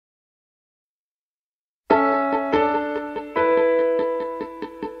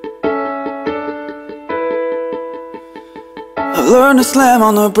learn to slam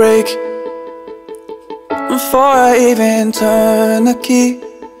on the brake before I even turn the key,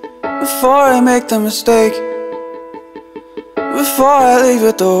 before I make the mistake, before I leave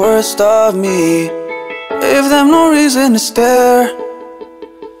with the worst of me. Give them no reason to stare,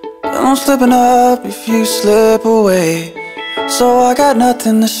 and I'm slipping up if you slip away. So I got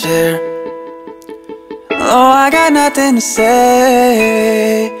nothing to share, oh, I got nothing to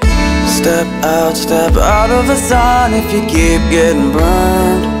say. Step out of the sun if you keep getting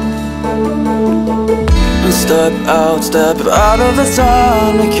burned. And step out of the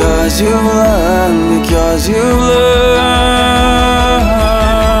sun because you've learned, because you've learned.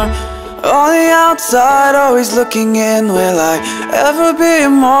 On the outside, always looking in. Will I ever be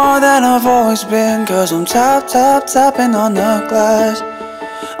more than I've always been? Cause I'm tapping on the glass.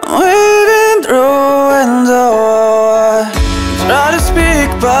 I'm waving through window. Try to speak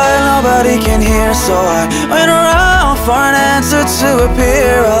but nobody can hear, so I went around for an answer to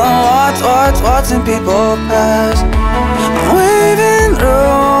appear. While I'm watching people pass. I'm waving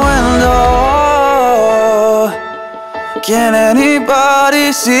through window. Can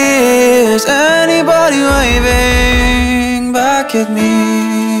anybody see? Is anybody waving back at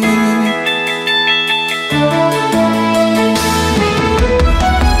me?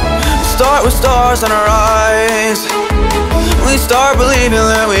 Start with stars in our eyes. We start believing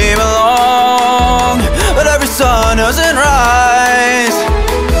that we belong, but every sun doesn't rise,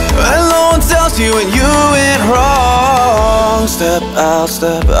 and no one tells you when you went wrong. Step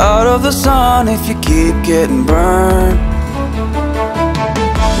out of the sun if you keep getting burned.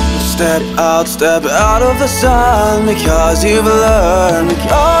 Step out of the sun because you've learned,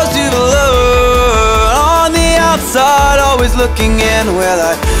 because you've learned. On the outside, always looking in. Will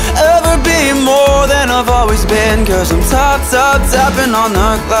I ever be more than I've always been? Cause I'm tapping on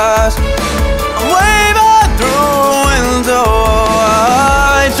the glass. I'm waving through window.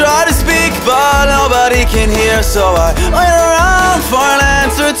 I try to speak but nobody can hear, so I wait around for an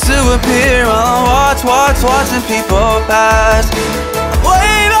answer to appear. While I'm watching people pass.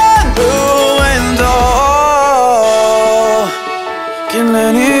 Waving through window. Can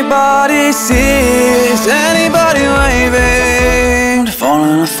anybody see? Is anybody waving? Fall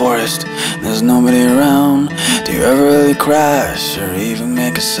in a forest, there's nobody around. Do you ever really crash or even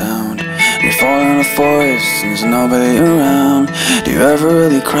make a sound? You fall in a forest and there's nobody around. Do you ever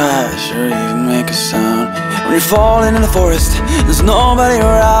really crash or even make a sound? When you're falling in the forest, there's nobody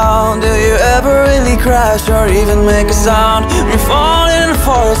around. Do you ever really crash or even make a sound? When you're falling in the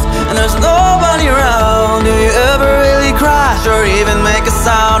forest and there's nobody around, do you ever really crash or even make a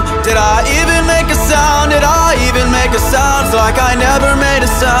sound? Did I even make a sound? Did I even make a sound? It's like I never made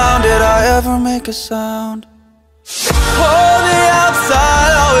a sound. Did I ever make a sound? On the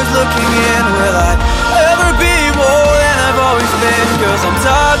outside, always looking in. Will I ever be more than I've always been? Cause I'm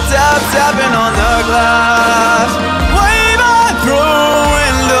tapping on the glass. Waving through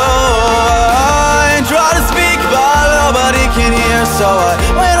window. I try to speak but nobody can hear, so I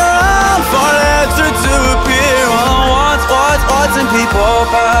wait around for an answer to appear. While I'm watching people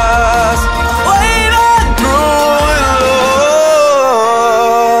pass. Waving through window.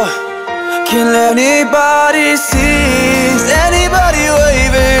 Can anybody see?